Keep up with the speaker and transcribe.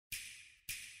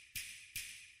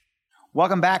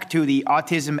Welcome back to the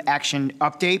Autism Action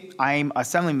Update. I'm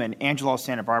Assemblyman Angelo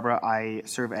Santa Barbara. I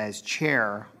serve as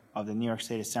chair of the New York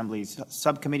State Assembly's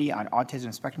Subcommittee on Autism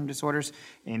and Spectrum Disorders.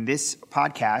 And this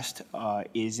podcast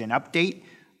is an update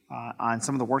on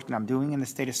some of the work that I'm doing in the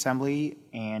State Assembly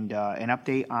and an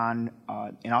update on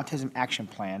an Autism Action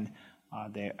Plan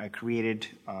that I created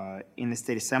in the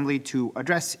State Assembly to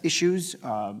address issues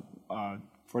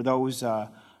for those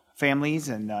families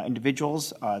and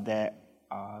individuals that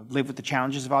live with the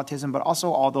challenges of autism, but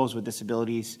also all those with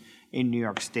disabilities in New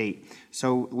York State.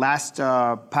 So last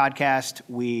podcast,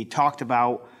 we talked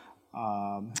about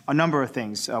a number of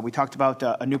things. We talked about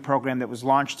a new program that was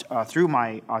launched through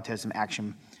my Autism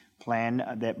Action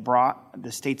Plan that brought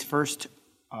the state's first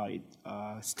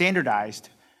standardized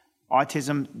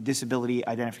autism disability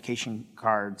identification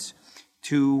cards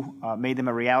to made them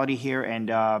a reality here, and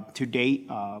to date,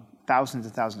 thousands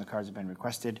and thousands of cards have been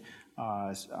requested.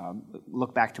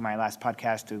 Look back to my last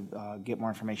podcast to get more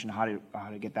information on how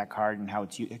to get that card and how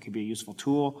it could be a useful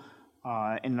tool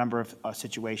in a number of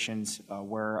situations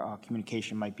where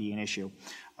communication might be an issue.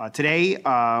 Today,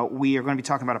 we are going to be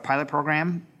talking about a pilot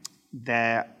program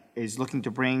that is looking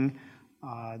to bring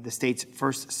the state's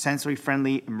first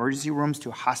sensory-friendly emergency rooms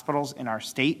to hospitals in our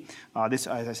state. This,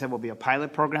 as I said, will be a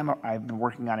pilot program I've been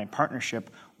working on in partnership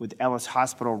with Ellis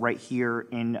Hospital right here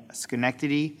in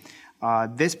Schenectady.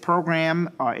 This program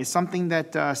is something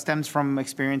that stems from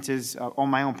experiences,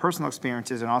 my own personal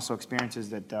experiences, and also experiences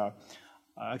that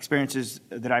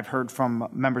I've heard from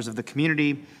members of the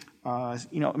community.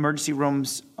 Emergency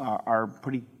rooms are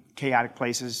pretty chaotic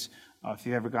places. If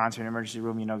you've ever gone to an emergency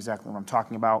room, you know exactly what I'm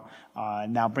talking about.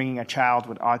 Now, bringing a child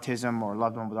with autism or a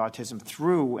loved one with autism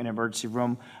through an emergency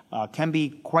room can be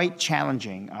quite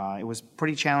challenging. It was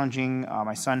pretty challenging.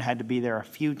 My son had to be there a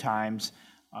few times.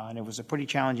 And it was a pretty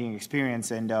challenging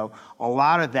experience, and a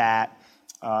lot of that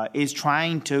is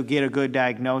trying to get a good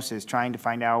diagnosis, trying to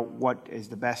find out what is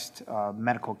the best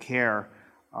medical care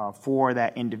for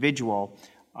that individual.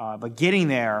 But getting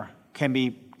there can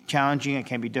be challenging, it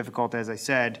can be difficult, as I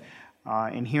said,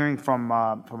 and hearing from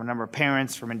a number of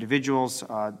parents, from individuals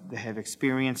that have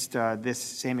experienced this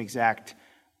same exact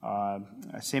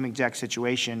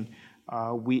situation.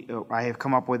 I have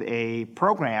come up with a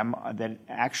program that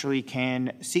actually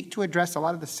can seek to address a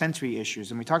lot of the sensory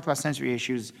issues. And we talked about sensory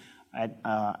issues during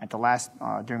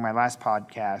my last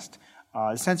podcast.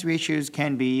 The sensory issues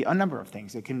can be a number of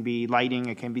things. It can be lighting,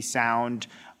 it can be sound,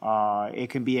 it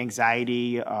can be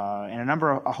anxiety, and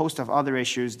a host of other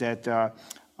issues that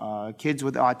kids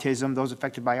with autism, those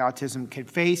affected by autism, can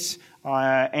face,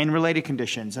 and related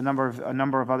conditions. A number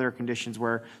of other conditions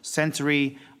where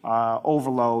sensory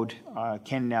overload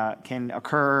can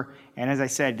occur. And as I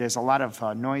said, there's a lot of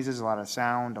noises, a lot of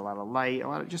sound, a lot of light,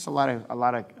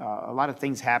 a lot of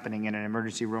things happening in an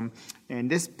emergency room.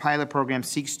 And this pilot program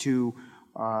seeks to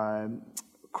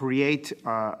create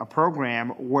a program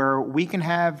where we can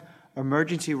have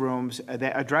emergency rooms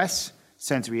that address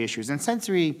sensory issues. And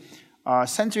sensory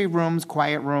rooms,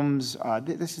 quiet rooms,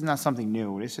 this is not something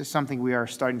new. This is something we are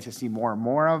starting to see more and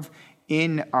more of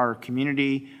in our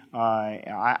community.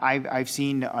 I've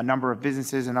seen a number of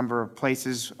businesses, a number of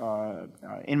places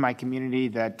in my community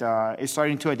that is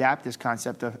starting to adapt this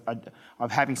concept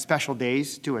of having special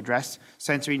days to address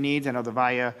sensory needs. I know the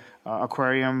Via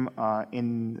Aquarium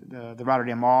in the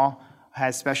Rotterdam Mall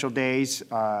has special days.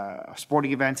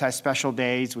 Sporting events has special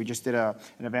days. We just did an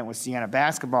event with Siena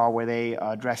Basketball where they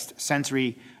addressed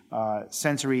sensory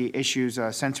issues,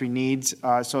 sensory needs,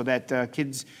 so that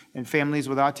kids and families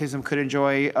with autism could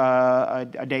enjoy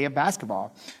a day of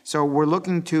basketball. So we're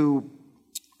looking to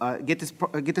get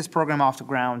this program off the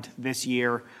ground this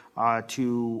year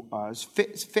to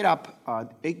fit up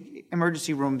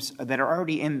emergency rooms that are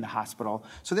already in the hospital.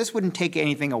 So this wouldn't take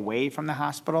anything away from the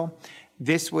hospital.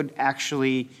 This would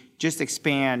actually just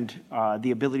expand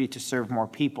the ability to serve more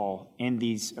people in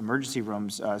these emergency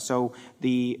rooms. So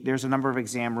there's a number of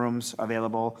exam rooms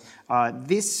available.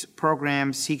 This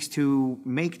program seeks to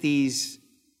make these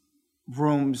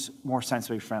rooms more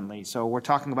sensory friendly. So we're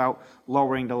talking about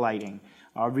lowering the lighting,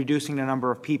 reducing the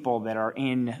number of people that are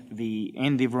in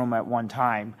the room at one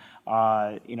time.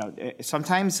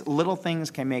 Sometimes little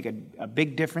things can make a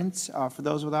big difference for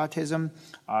those with autism.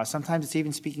 Sometimes it's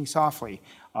even speaking softly.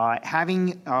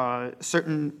 Having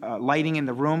certain lighting in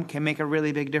the room can make a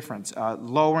really big difference.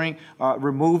 Removing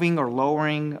or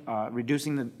lowering,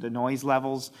 reducing the noise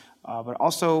levels, but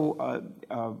also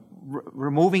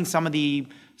removing some of the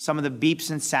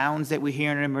beeps and sounds that we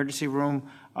hear in an emergency room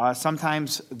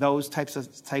Sometimes those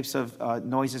types of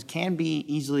noises can be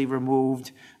easily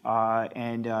removed,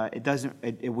 and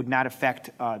it would not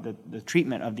affect the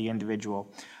treatment of the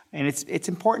individual. And it's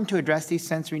important to address these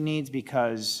sensory needs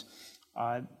because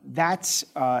that's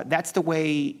the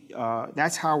way,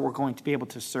 that's how we're going to be able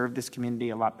to serve this community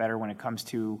a lot better when it comes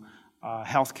to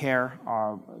healthcare,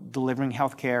 delivering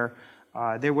healthcare.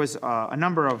 There was a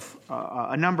number of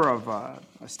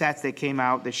stats that came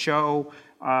out that show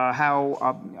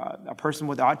how a person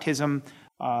with autism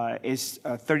is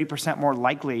 30% more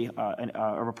likely.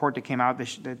 A report that came out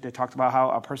that talked about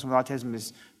how a person with autism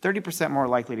is 30% more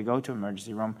likely to go to an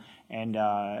emergency room, and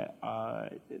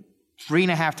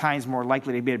 3.5 times more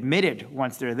likely to be admitted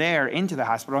once they're there into the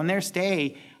hospital. And their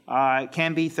stay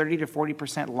can be 30 to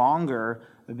 40% longer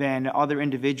than other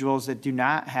individuals that do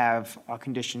not have a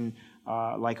condition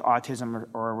like autism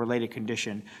or a related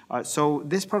condition. So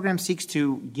this program seeks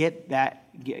to get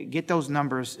those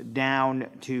numbers down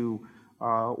to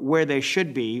where they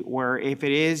should be, where if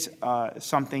it is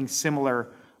something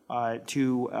similar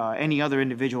to any other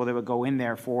individual that would go in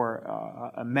there for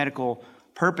a medical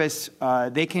purpose,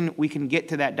 we can get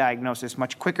to that diagnosis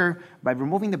much quicker by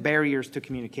removing the barriers to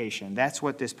communication. That's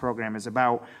what this program is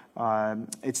about.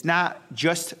 It's not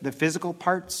just the physical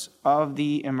parts of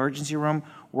the emergency room.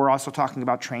 We're also talking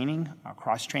about training,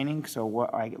 cross-training, so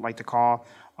what I like to call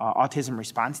autism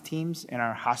response teams in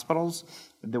our hospitals,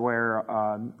 where,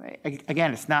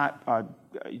 again,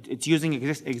 it's using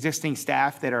existing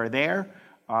staff that are there,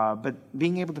 but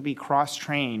being able to be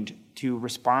cross-trained to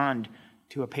respond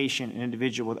to a patient, an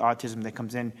individual with autism that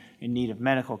comes in need of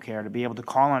medical care, to be able to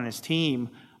call on his team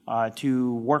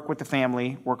to work with the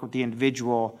family, work with the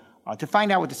individual, to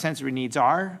find out what the sensory needs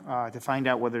are, to find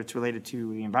out whether it's related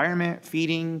to the environment,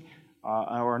 feeding,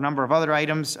 or a number of other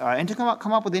items, and to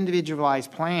come up with individualized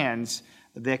plans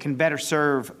that can better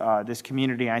serve this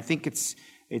community. And I think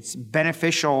it's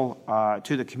beneficial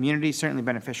to the community, certainly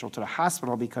beneficial to the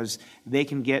hospital, because they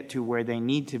can get to where they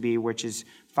need to be, which is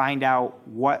find out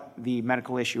what the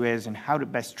medical issue is and how to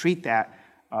best treat that.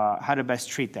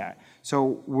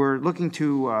 So we're looking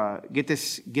to get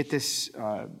this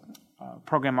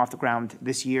program off the ground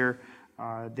this year.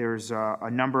 There's a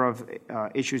number of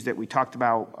issues that we talked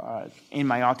about in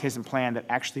my autism plan that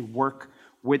actually work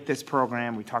with this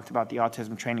program. We talked about the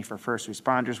autism training for first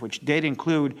responders, which did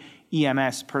include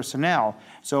EMS personnel.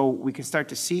 So we can start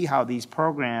to see how these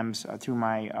programs, through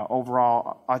my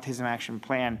overall autism action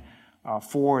plan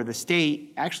for the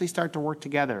state, actually start to work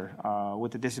together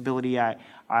with the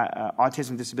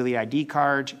autism disability ID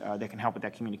card that can help with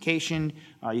that communication.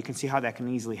 You can see how that can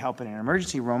easily help in an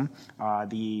emergency room.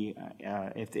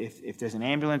 If there's an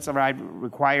ambulance ride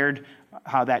required,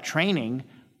 how that training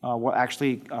will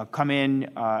actually come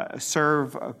in to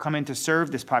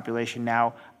serve this population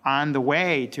now on the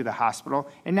way to the hospital,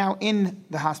 and now in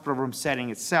the hospital room setting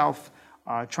itself,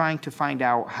 trying to find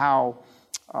out how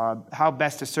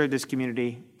best to serve this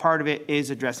community. Part of it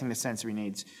is addressing the sensory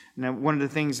needs. Now, one of the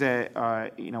things that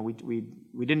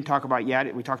we didn't talk about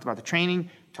yet, we talked about the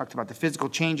training, talked about the physical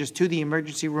changes to the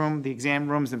emergency room, the exam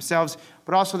rooms themselves,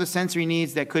 but also the sensory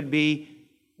needs that could be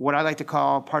what I like to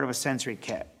call part of a sensory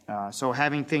kit. So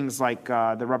having things like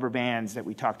the rubber bands that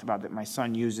we talked about that my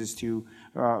son uses to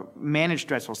manage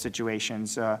stressful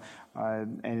situations,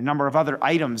 and a number of other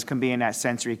items can be in that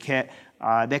sensory kit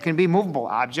that can be movable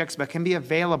objects but can be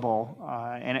available.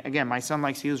 And again, my son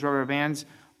likes to use rubber bands.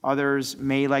 Others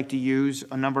may like to use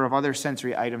a number of other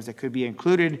sensory items that could be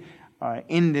included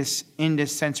in this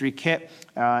sensory kit.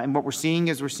 And what we're seeing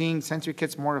is sensory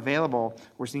kits more available.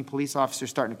 We're seeing police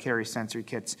officers starting to carry sensory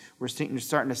kits. We're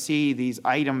starting to see these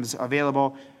items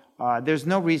available. There's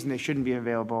no reason they shouldn't be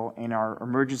available in our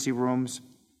emergency rooms.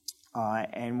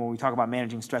 And when we talk about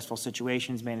managing stressful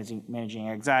situations, managing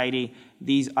anxiety,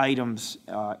 these items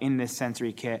in this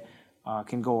sensory kit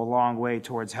can go a long way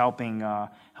towards helping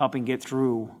get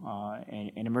through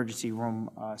an emergency room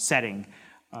setting.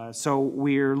 So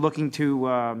we're looking to,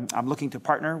 I'm looking to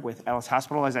partner with Ellis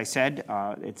Hospital, as I said.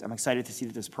 I'm excited to see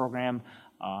that this program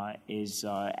is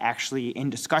actually in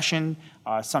discussion,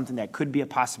 something that could be a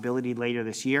possibility later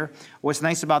this year. What's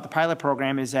nice about the pilot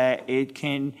program is that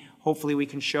hopefully we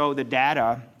can show the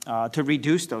data to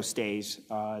reduce those stays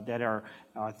that are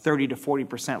 30 to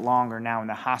 40% longer now in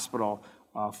the hospital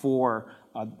for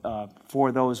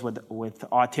those with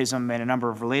autism and a number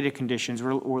of related conditions.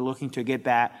 We're looking to get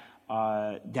that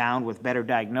down with better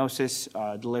diagnosis,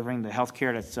 delivering the health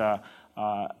care that's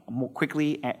more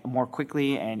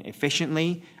quickly and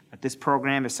efficiently. This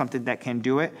program is something that can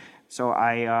do it. So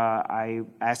I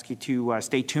ask you to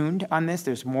stay tuned on this.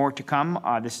 There's more to come.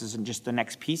 This isn't just the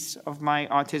next piece of my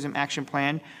autism action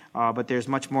plan, but there's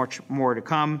much more to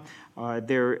come.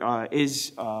 There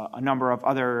is a number of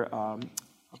other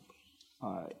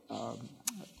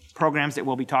programs that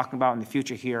we'll be talking about in the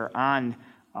future here on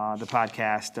the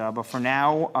podcast. But for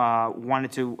now,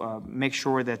 wanted to make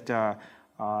sure that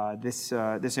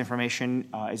this information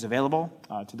is available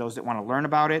to those that want to learn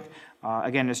about it.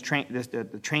 Again,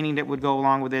 the training that would go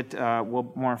along with it,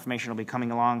 more information will be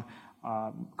coming along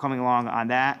on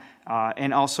that,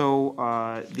 and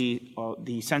also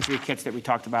the sensory kits that we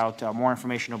talked about. More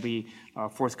information will be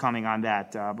forthcoming on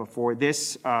that. But for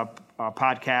this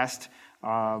podcast,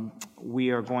 we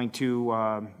are going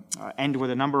to end with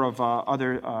a number of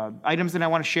other items that I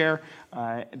want to share,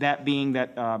 that being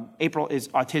that April is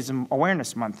Autism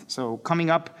Awareness Month. So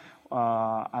coming up,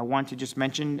 I want to just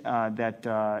mention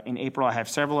that in April I have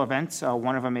several events.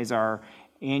 One of them is our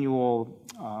annual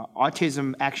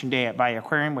Autism Action Day at Bahia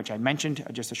Aquarium, which I mentioned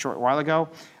just a short while ago.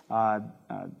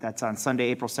 That's on Sunday,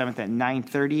 April 7th at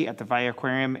 9:30 at the Bahia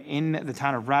Aquarium in the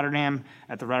town of Rotterdam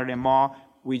at the Rotterdam Mall.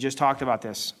 We just talked about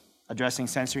this, addressing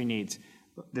sensory needs.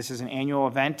 This is an annual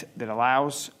event that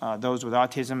allows those with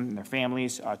autism and their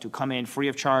families to come in free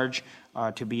of charge,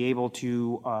 to be able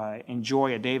to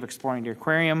enjoy a day of exploring the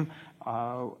aquarium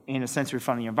in a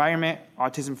sensory-friendly environment,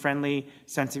 autism-friendly,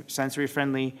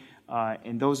 sensory-friendly,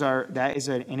 and that is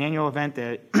an annual event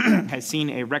that has seen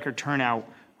a record turnout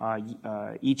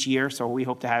each year. So we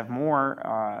hope to have more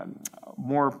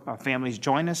families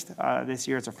join us this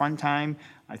year. It's a fun time.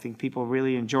 I think people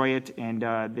really enjoy it, and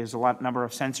there's a number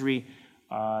of sensory.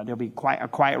 There'll be a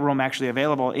quiet room actually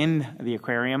available in the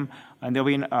aquarium, and there'll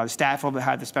be staff will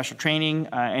have the special training,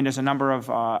 and there's a number of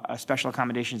special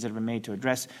accommodations that have been made to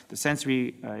address the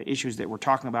sensory issues that we're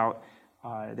talking about,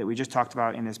 that we just talked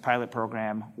about in this pilot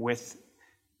program with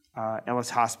Ellis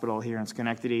Hospital here in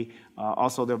Schenectady.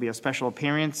 Also, there'll be a special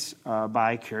appearance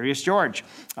by Curious George,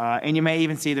 and you may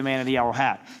even see the man in the yellow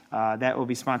hat. That will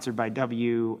be sponsored by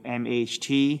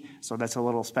WMHT, so that's a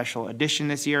little special edition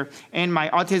this year. And my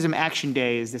Autism Action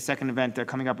Day is the second event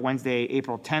coming up Wednesday,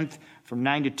 April 10th from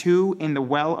 9 to 2 in the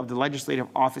well of the Legislative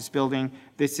Office Building.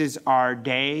 This is our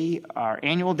day, our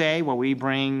annual day, where we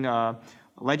bring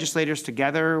legislators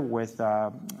together with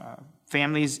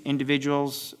families,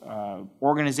 individuals,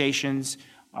 organizations,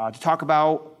 to talk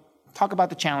about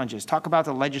the challenges, talk about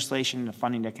the legislation and the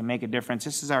funding that can make a difference.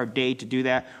 This is our day to do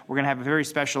that. We're going to have a very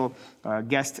special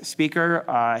guest speaker.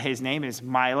 His name is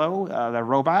Milo, the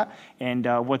robot, and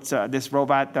this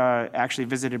robot actually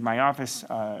visited my office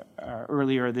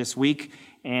earlier this week.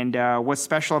 And what's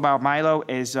special about Milo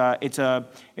is it's a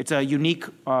unique,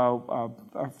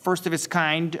 first of its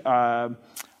kind.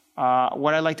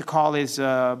 What I like to call is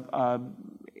an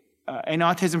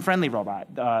autism-friendly robot.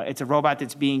 It's a robot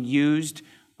that's being used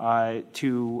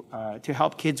to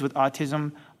help kids with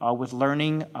autism with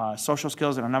learning, social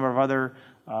skills, and a number of other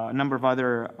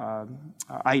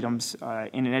items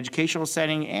in an educational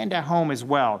setting and at home as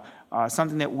well.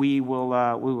 Something that we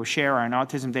will share on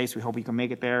Autism Day. So we hope you can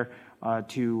make it there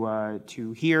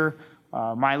to hear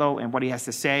Milo and what he has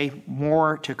to say.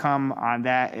 More to come on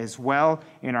that as well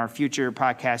in our future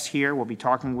podcasts here. We'll be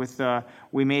talking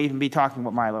we may even be talking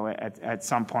with Milo at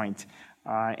some point.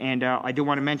 And I do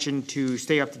want to mention to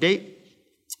stay up to date.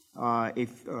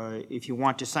 If you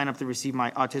want to sign up to receive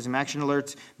my autism action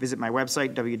alerts, visit my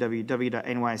website,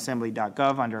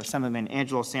 www.nyassembly.gov, under Assemblyman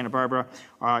Angelo Santa Barbara.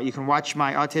 You can watch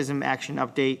my autism action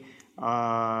update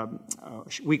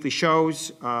weekly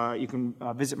shows. You can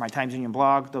visit my Times Union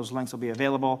blog. Those links will be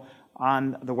available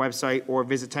on the website, or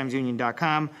visit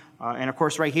timesunion.com. And of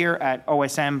course, right here at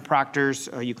OSM Proctors,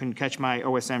 you can catch my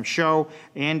OSM show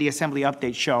and the Assembly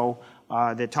Update show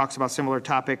that talks about similar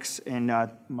topics and a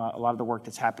lot of the work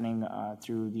that's happening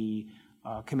through the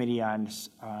subcommittee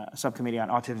on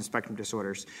autism spectrum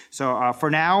disorders. So for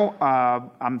now,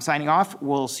 I'm signing off.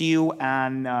 We'll see you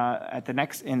in the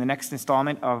next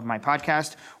installment of my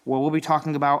podcast, where we'll be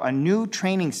talking about a new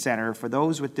training center for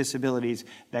those with disabilities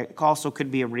that also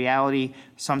could be a reality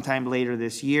sometime later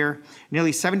this year.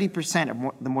 Nearly 70% of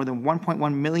the more than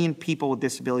 1.1 million people with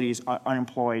disabilities are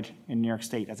unemployed in New York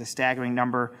State. That's a staggering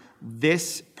number.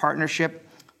 This partnership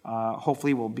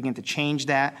hopefully we'll begin to change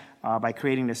that by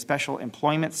creating this special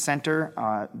employment center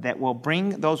that will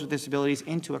bring those with disabilities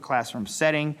into a classroom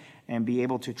setting and be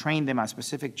able to train them on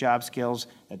specific job skills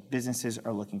that businesses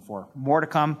are looking for. More to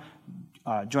come.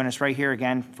 Join us right here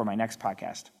again for my next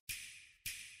podcast.